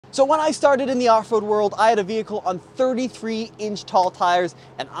So when I started in the off-road world, I had a vehicle on 33-inch tall tires,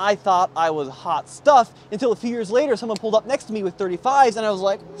 and I thought I was hot stuff until a few years later, someone pulled up next to me with 35s, and I was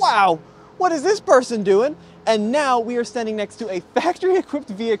like, wow, what is this person doing? And now we are standing next to a factory-equipped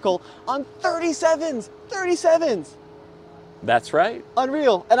vehicle on 37s. 37s. That's right.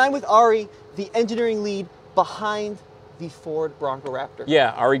 Unreal. And I'm with Ari, the engineering lead behind the Ford Bronco Raptor.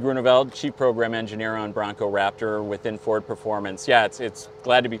 Yeah, Ari Grunewald, Chief Program Engineer on Bronco Raptor within Ford Performance. Yeah, it's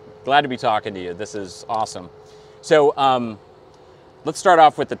glad to be talking to you. This is awesome. So let's start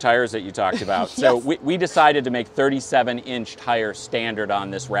off with the tires that you talked about. Yes. So we decided to make 37-inch tires standard on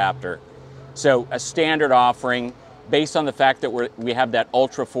this Raptor. So a standard offering based on the fact that we have that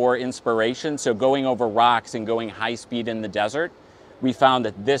Ultra 4 inspiration. So going over rocks and going high speed in the desert, we found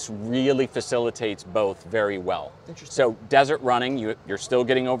that this really facilitates both very well. Interesting. So desert running, you're still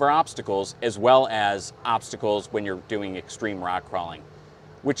getting over obstacles, as well as obstacles when you're doing extreme rock crawling,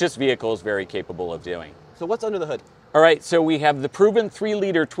 which this vehicle is very capable of doing. So what's under the hood? All right, so we have the proven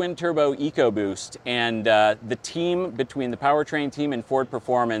 3-liter twin-turbo EcoBoost, and the team, between the powertrain team and Ford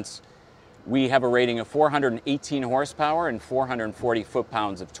Performance, we have a rating of 418 horsepower and 440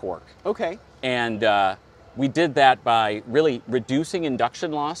 foot-pounds of torque. Okay. And we did that by really reducing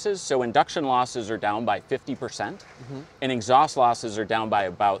induction losses. So induction losses are down by 50%, and exhaust losses are down by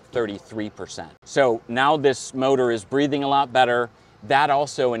about 33%. So now this motor is breathing a lot better. That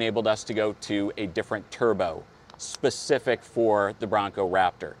also enabled us to go to a different turbo, specific for the Bronco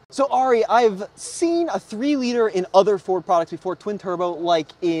Raptor. So Ari, I've seen a 3-liter in other Ford products before, twin turbo, like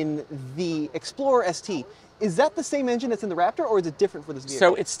in the Explorer ST. Is that the same engine that's in the Raptor, or is it different for this vehicle?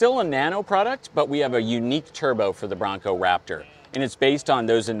 So it's still a nano product, but we have a unique turbo for the Bronco Raptor. And it's based on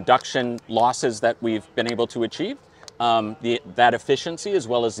those induction losses that we've been able to achieve, that efficiency as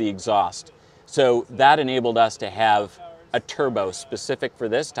well as the exhaust. So that enabled us to have a turbo specific for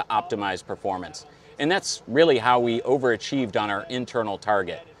this to optimize performance. And that's really how we overachieved on our internal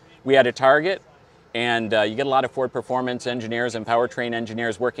target. We had a target, and you get a lot of Ford Performance engineers and powertrain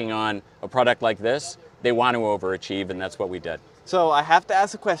engineers working on a product like this. They want to overachieve, and that's what we did. So I have to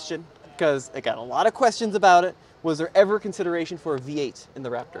ask a question, because I got a lot of questions about it. Was there ever consideration for a V8 in the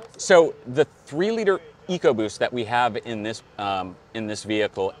Raptor? So the 3-liter EcoBoost that we have in this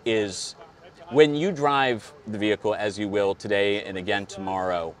vehicle is, when you drive the vehicle, as you will today and again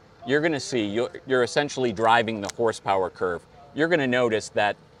tomorrow, you're going to see, you're essentially driving the horsepower curve. You're going to notice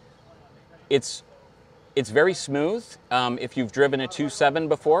that it's very smooth. If you've driven a 2.7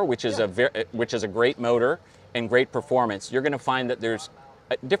 before, which is a great motor and great performance, you're going to find that there's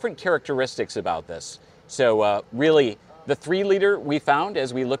different characteristics about this. So really, the 3-liter we found,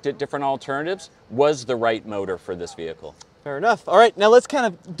 as we looked at different alternatives, was the right motor for this vehicle. Fair enough. All right, now let's kind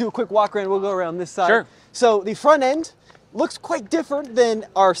of do a quick walk around. We'll go around this side. Sure. So the front end looks quite different than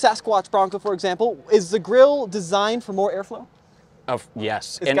our Sasquatch Bronco, for example. Is the grille designed for more airflow?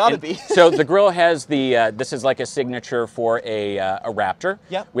 Yes. It's got to be. So the grille has the, this is like a signature for a Raptor.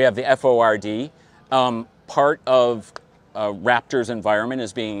 Yep. We have the FORD. Part of Raptor's environment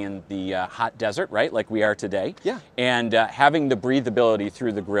is being in the hot desert, right, like we are today. Yeah. And having the breathability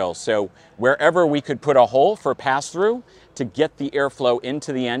through the grille. So wherever we could put a hole for pass-through to get the airflow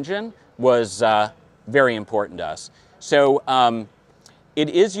into the engine was very important to us. So it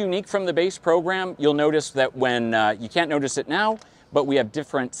is unique from the base program. You'll notice that when, you can't notice it now, but we have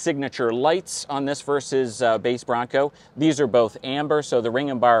different signature lights on this versus base Bronco. These are both amber, so the ring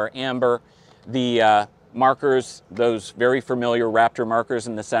and bar are amber. The markers, those very familiar Raptor markers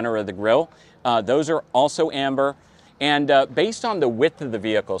in the center of the grille, those are also amber. And based on the width of the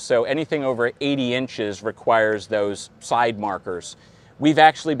vehicle, so anything over 80 inches requires those side markers. We've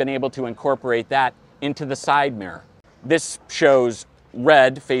actually been able to incorporate that into the side mirror. This shows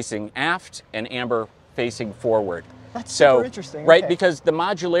red facing aft and amber facing forward. That's super interesting. Right, okay. because the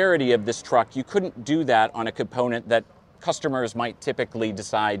modularity of this truck, you couldn't do that on a component that customers might typically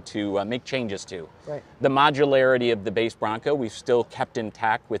decide to make changes to. Right. The modularity of the base Bronco, we've still kept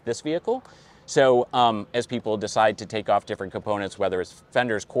intact with this vehicle. So as people decide to take off different components, whether it's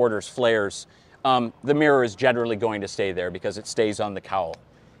fenders, quarters, flares, the mirror is generally going to stay there because it stays on the cowl.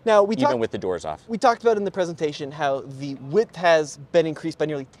 Now, even with the doors off. We talked about in the presentation how the width has been increased by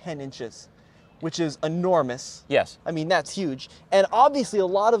nearly 10 inches, which is enormous. Yes. I mean, that's huge. And obviously a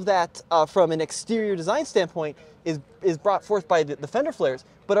lot of that from an exterior design standpoint is brought forth by the fender flares.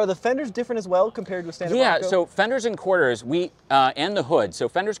 But are the fenders different as well compared to a standard Bronco? Yeah, so fenders and quarters, and the hood. So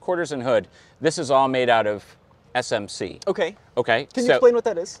fenders, quarters, and hood, this is all made out of SMC. Okay. Okay. Can you explain what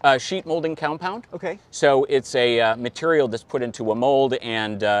that is? Sheet molding compound. Okay. So it's a material that's put into a mold,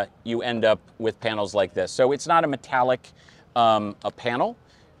 and you end up with panels like this. So it's not a metallic a panel.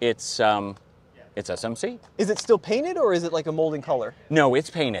 it's SMC. Is it still painted or is it like a molding color? No, it's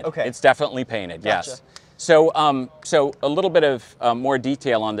painted. Okay. It's definitely painted, Gotcha. yes. So, so a little bit of more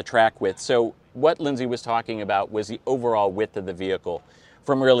detail on the track width. So what Lindsay was talking about was the overall width of the vehicle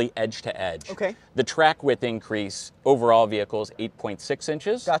from really edge to edge. Okay. The track width increase, overall vehicle is 8.6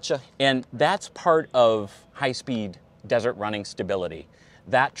 inches. Gotcha. And that's part of high-speed desert running stability.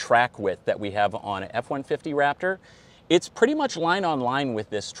 That track width that we have on an F-150 Raptor, it's pretty much line on line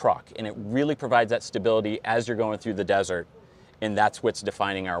with this truck, and it really provides that stability as you're going through the desert, and that's what's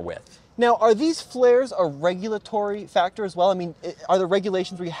defining our width. Now, are these flares a regulatory factor as well? I mean, are there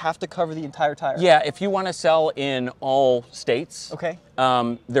regulations where you have to cover the entire tire? Yeah, if you want to sell in all states, Okay.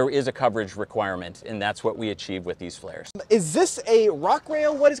 there is a coverage requirement, and that's what we achieve with these flares. Is this a rock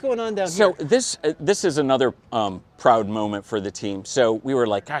rail? What is going on down So here? this is another proud moment for the team. So we were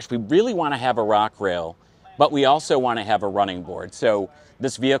like, gosh, we really want to have a rock rail, but we also want to have a running board. So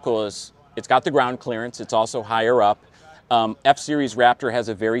this vehicle it's got the ground clearance. It's also higher up. F-Series Raptor has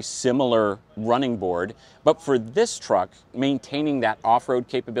a very similar running board, but for this truck, maintaining that off-road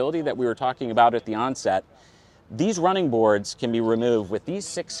capability that we were talking about at the onset, these running boards can be removed with these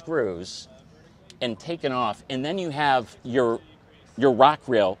 6 screws and taken off, and then you have your rock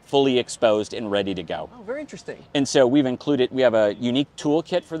rail fully exposed and ready to go. Oh, very interesting. And so we have a unique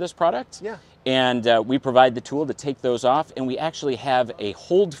toolkit for this product. Yeah. And we provide the tool to take those off, and we actually have a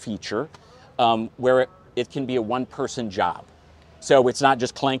hold feature where it can be a one-person job. So it's not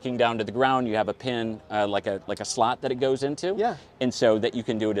just clanking down to the ground. You have a pin, like a slot that it goes into. Yeah. And so that you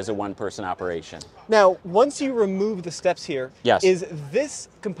can do it as a one-person operation. Now, once you remove the steps here, Yes. is this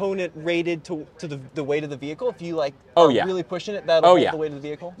component rated to the weight of the vehicle? If you Oh, are yeah. really pushing it, that'll hold yeah. the weight of the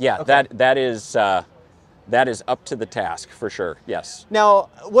vehicle? Yeah, Okay. that is up to the task for sure. Yes. Now,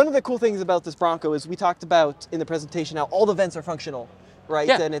 one of the cool things about this Bronco is we talked about in the presentation how all the vents are functional, right?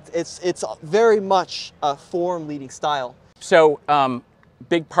 Yeah. And it's very much a form-leading style. So,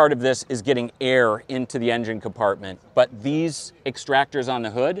 big part of this is getting air into the engine compartment, but these extractors on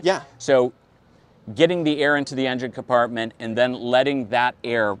the hood, Yeah. so getting the air into the engine compartment and then letting that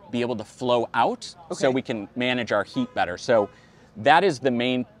air be able to flow out so Okay. we can manage our heat better. So that is the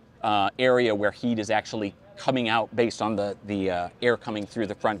main area where heat is actually coming out based on the air coming through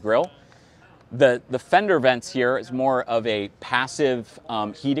the front grille. The fender vents here is more of a passive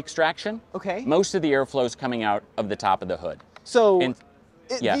heat extraction. Okay. Most of the airflow is coming out of the top of the hood. So And-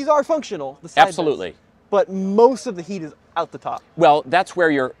 yeah. these are functional, the side Absolutely. vents, but most of the heat is out the top. Well, that's where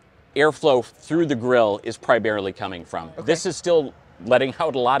your airflow through the grill is primarily coming from. This is still letting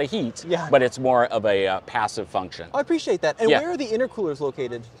out a lot of heat, Yeah. but it's more of a passive function. I appreciate that. And Yeah. where are the intercoolers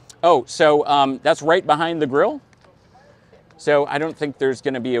located? Oh, so that's right behind the grill. So I don't think there's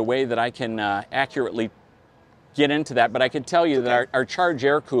going to be a way that I can accurately get into that, but I can tell you that our charge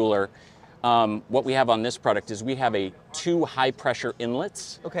air cooler, what we have on this product is we have 2 high pressure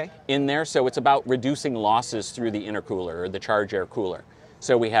inlets in there, so it's about reducing losses through the intercooler or the charge air cooler.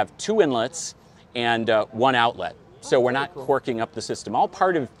 So we have 2 inlets and 1 outlet, so we're not corking up the system. All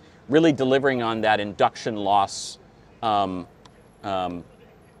part of really delivering on that induction loss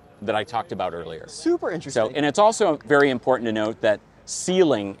that I talked about earlier. Super interesting. So, and it's also very important to note that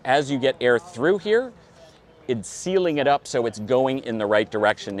sealing, as you get air through here, it's sealing it up so it's going in the right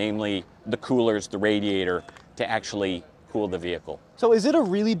direction, namely the coolers, the radiator, to actually cool the vehicle. So is it a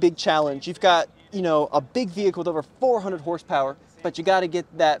really big challenge? You've got, a big vehicle with over 400 horsepower, but you got to get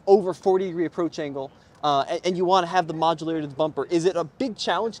that over 40-degree approach angle, and you want to have the modularity of the bumper. Is it a big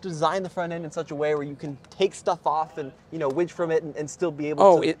challenge to design the front end in such a way where you can take stuff off and, winch from it and still be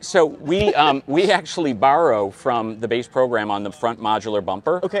able to? So we actually borrow from the base program on the front modular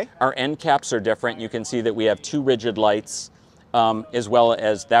bumper. Okay. Our end caps are different. You can see that we have 2 rigid lights, as well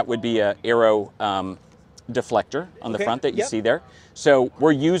as that would be a aero deflector on the front that you see there. So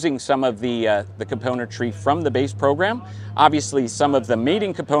we're using some of the componentry from the base program. Obviously, some of the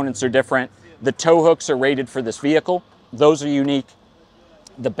mating components are different. The tow hooks are rated for this vehicle. Those are unique.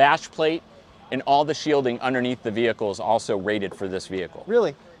 The bash plate and all the shielding underneath the vehicle is also rated for this vehicle.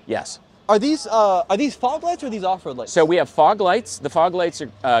 Really? Yes. Are these fog lights or are these off-road lights? So we have fog lights. The fog lights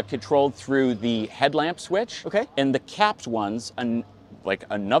are controlled through the headlamp switch. Okay. And the capped ones, like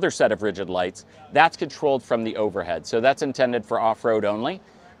another set of rigid lights, that's controlled from the overhead. So that's intended for off-road only.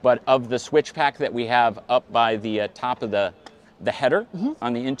 But of the switch pack that we have up by the top of the header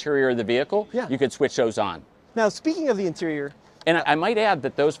on the interior of the vehicle, you could switch those on. Now, speaking of the interior, and I might add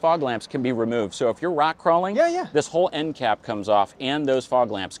that those fog lamps can be removed. So if you're rock crawling, this whole end cap comes off and those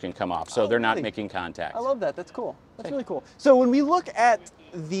fog lamps can come off. So they're not making contact. I love that. That's cool. That's really cool. So when we look at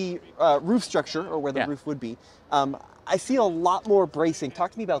the roof structure, or where the roof would be, I see a lot more bracing.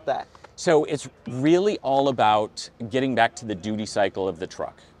 Talk to me about that. So it's really all about getting back to the duty cycle of the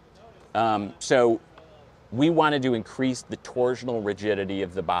truck. So we wanted to increase the torsional rigidity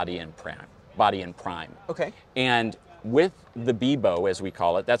of the body and prime. Okay. And with the B-bow, as we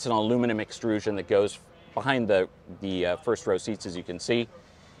call it, that's an aluminum extrusion that goes behind the first row seats, as you can see.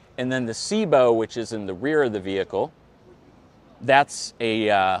 And then the C-bow, which is in the rear of the vehicle, that's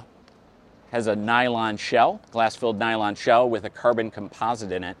has a nylon shell, glass-filled nylon shell with a carbon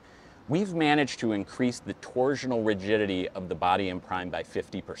composite in it. We've managed to increase the torsional rigidity of the body and prime by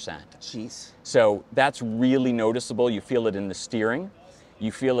 50%. Jeez. So that's really noticeable. You feel it in the steering.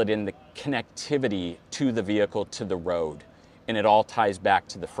 You feel it in the connectivity to the vehicle, to the road. And it all ties back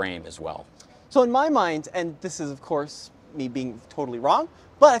to the frame as well. So in my mind, and this is of course me being totally wrong,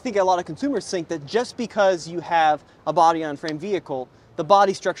 but I think a lot of consumers think that just because you have a body-on-frame vehicle, the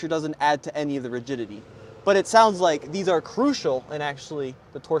body structure doesn't add to any of the rigidity. But it sounds like these are crucial in actually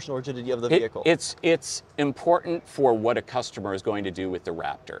the torsional rigidity of the vehicle. It's important for what a customer is going to do with the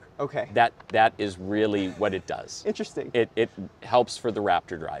Raptor. Okay. That is really what it does. Interesting. It helps for the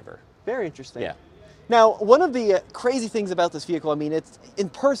Raptor driver. Very interesting. Yeah. Now, one of the crazy things about this vehicle, I mean, it's in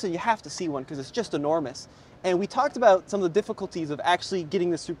person, you have to see one because it's just enormous. And we talked about some of the difficulties of actually getting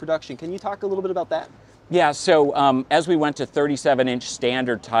this through production. Can you talk a little bit about that? Yeah, so as we went to 37-inch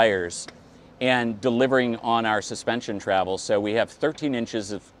standard tires and delivering on our suspension travel, so we have 13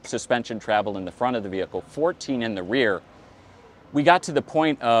 inches of suspension travel in the front of the vehicle, 14 in the rear. We got to the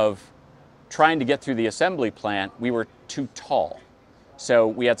point of trying to get through the assembly plant. We were too tall. So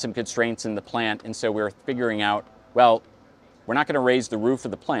we had some constraints in the plant, and so we were figuring out, well, we're not going to raise the roof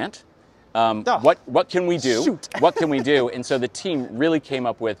of the plant. What can we do? Shoot. What can we do? And so the team really came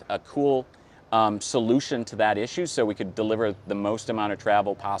up with a cool solution to that issue so we could deliver the most amount of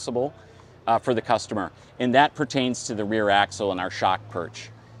travel possible for the customer. And that pertains to the rear axle and our shock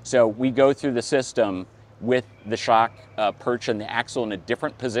perch. So we go through the system with the shock perch and the axle in a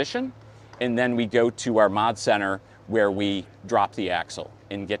different position, and then we go to our mod center where we drop the axle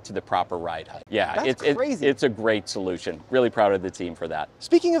and get to the proper ride height. Yeah, That's crazy. It's a great solution. Really proud of the team for that.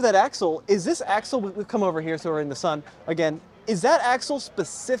 Speaking of that axle, is this axle, we've come over here so we're in the sun again, is that axle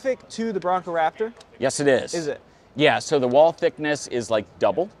specific to the Bronco Raptor? Yes, it is. Is it? Yeah, so the wall thickness is like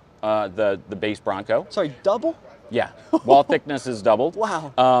double the base Bronco. Sorry, double? Yeah, wall thickness is doubled.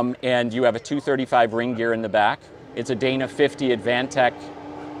 Wow. And you have a 235 ring gear in the back. It's a Dana 50 Advantech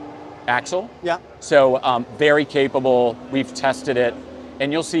axle. Yeah. So very capable. We've tested it,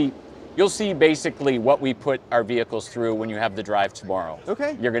 and you'll see basically what we put our vehicles through when you have the drive tomorrow.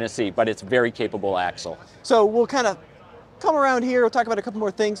 Okay. You're going to see, but it's very capable axle. So we'll kind of come around here. We'll talk about a couple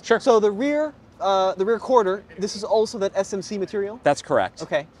more things. Sure. So the rear quarter, this is also that SMC material? That's correct.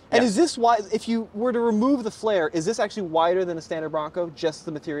 Okay. And Yes. is this wide, if you were to remove the flare, is this actually wider than a standard Bronco, just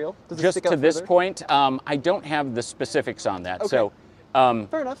the material? Does it Just stick out to this further? point, I don't have the specifics on that. Okay. So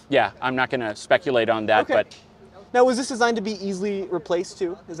Fair enough. yeah, I'm not going to speculate on that, Okay. but Now, was this designed to be easily replaced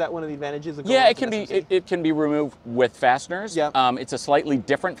too? Is that one of the advantages of going yeah, with it can an be SMC? it can be removed with fasteners. Yeah. It's a slightly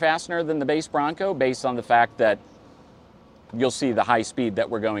different fastener than the base Bronco based on the fact that you'll see the high speed that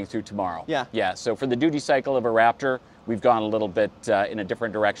we're going through tomorrow. Yeah. Yeah, so for the duty cycle of a Raptor, we've gone a little bit in a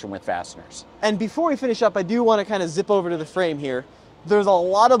different direction with fasteners. And before we finish up, I do want to kind of zip over to the frame here. There's a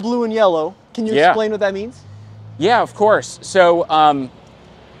lot of blue and yellow. Can you Yeah. explain what that means? Yeah, of course. So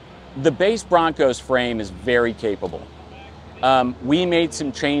the base Bronco's frame is very capable. We made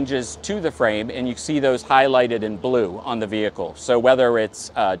some changes to the frame, and you see those highlighted in blue on the vehicle. So whether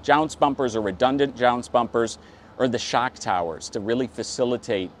it's jounce bumpers or redundant jounce bumpers, or the shock towers to really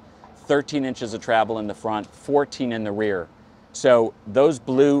facilitate 13 inches of travel in the front, 14 in the rear. So those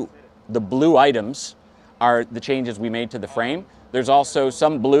the blue items are the changes we made to the frame. There's also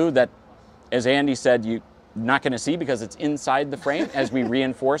some blue that, as Andy said, you're not going to see because it's inside the frame as we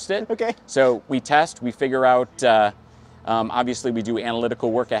reinforced it. Okay. So we test, we figure out, obviously we do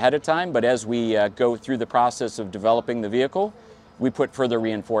analytical work ahead of time, but as we go through the process of developing the vehicle, we put further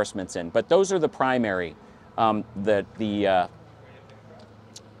reinforcements in. But those are the primary. The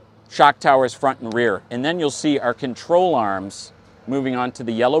shock towers front and rear. And then you'll see our control arms moving on to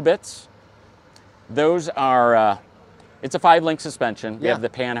the yellow bits. Those are, it's a 5-link suspension. We Yeah. have the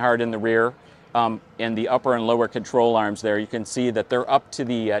panhard in the rear and the upper and lower control arms there. You can see that they're up to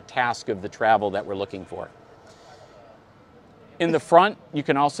the task of the travel that we're looking for. In the front, you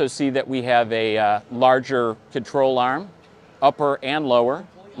can also see that we have a larger control arm, upper and lower.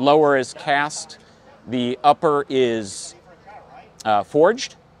 Lower is cast. The upper is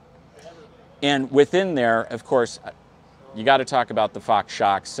forged, and within there, of course, you got to talk about the Fox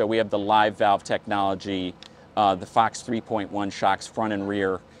shocks. So we have the live valve technology, the Fox 3.1 shocks front and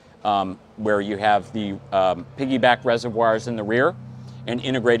rear, where you have the piggyback reservoirs in the rear and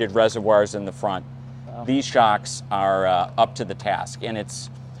integrated reservoirs in the front. Wow. These shocks are up to the task, and it's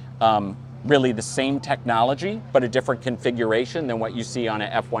really the same technology, but a different configuration than what you see on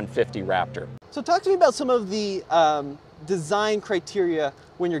an F-150 Raptor. So talk to me about some of the design criteria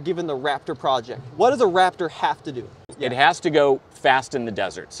when you're given the Raptor project. What does a Raptor have to do? It has to go fast in the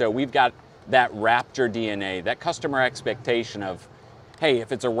desert. So we've got that Raptor DNA, that customer expectation of, hey,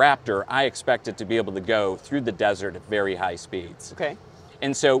 if it's a Raptor, I expect it to be able to go through the desert at very high speeds. Okay.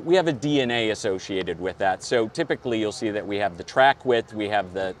 And so we have a DNA associated with that. So typically you'll see that we have the track width, we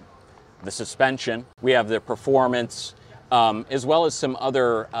have the suspension, we have the performance, as well as some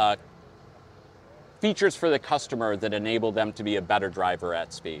other features for the customer that enable them to be a better driver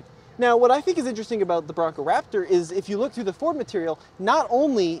at speed. Now, what I think is interesting about the Bronco Raptor is if you look through the Ford material, not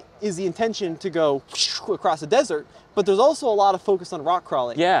only is the intention to go across the desert, but there's also a lot of focus on rock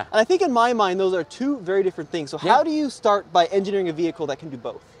crawling. Yeah. And I think in my mind, those are two very different things. So how do you start by engineering a vehicle that can do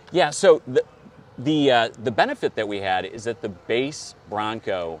both? Yeah, so the benefit that we had is that the base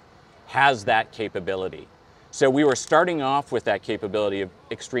Bronco has that capability. So we were starting off with that capability of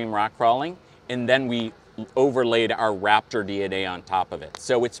extreme rock crawling, and then we overlaid our Raptor DNA on top of it.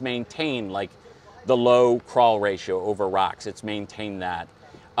 So it's maintained like the low crawl ratio over rocks. It's maintained that.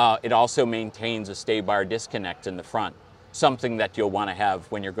 It also maintains a stay bar disconnect in the front, something that you'll want to have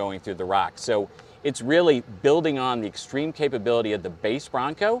when you're going through the rocks. So it's really building on the extreme capability of the base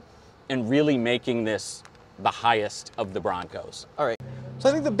Bronco and really making this the highest of the Broncos. All right. So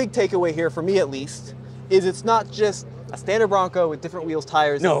I think the big takeaway here, for me at least, is it's not just a standard Bronco with different wheels,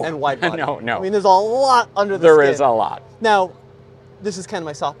 tires, and wide body. No. I mean, there's a lot under the skin. There is a lot. Now, this is kind of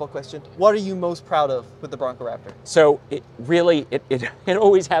my softball question. What are you most proud of with the Bronco Raptor? So it really, it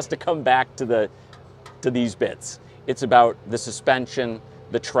always has to come back to these bits. It's about the suspension,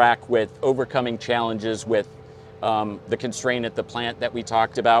 the track width, overcoming challenges with the constraint at the plant that we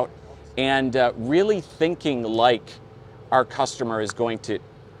talked about, and really thinking like our customer is going to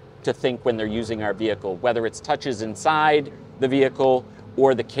think when they're using our vehicle, whether it's touches inside the vehicle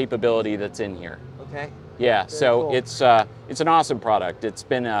or the capability that's in here. Okay. Yeah, Very so cool. It's an awesome product. It's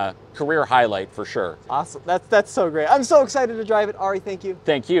been a career highlight for sure. Awesome. That's so great. I'm so excited to drive it. Ari, thank you.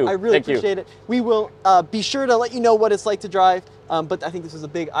 Thank you. I really appreciate it. We will be sure to let you know what it's like to drive, but I think this was a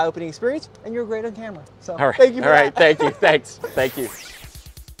big eye-opening experience, and you're great on camera. So all right. Thank you for that. All right, thank you. Thanks. Thank you.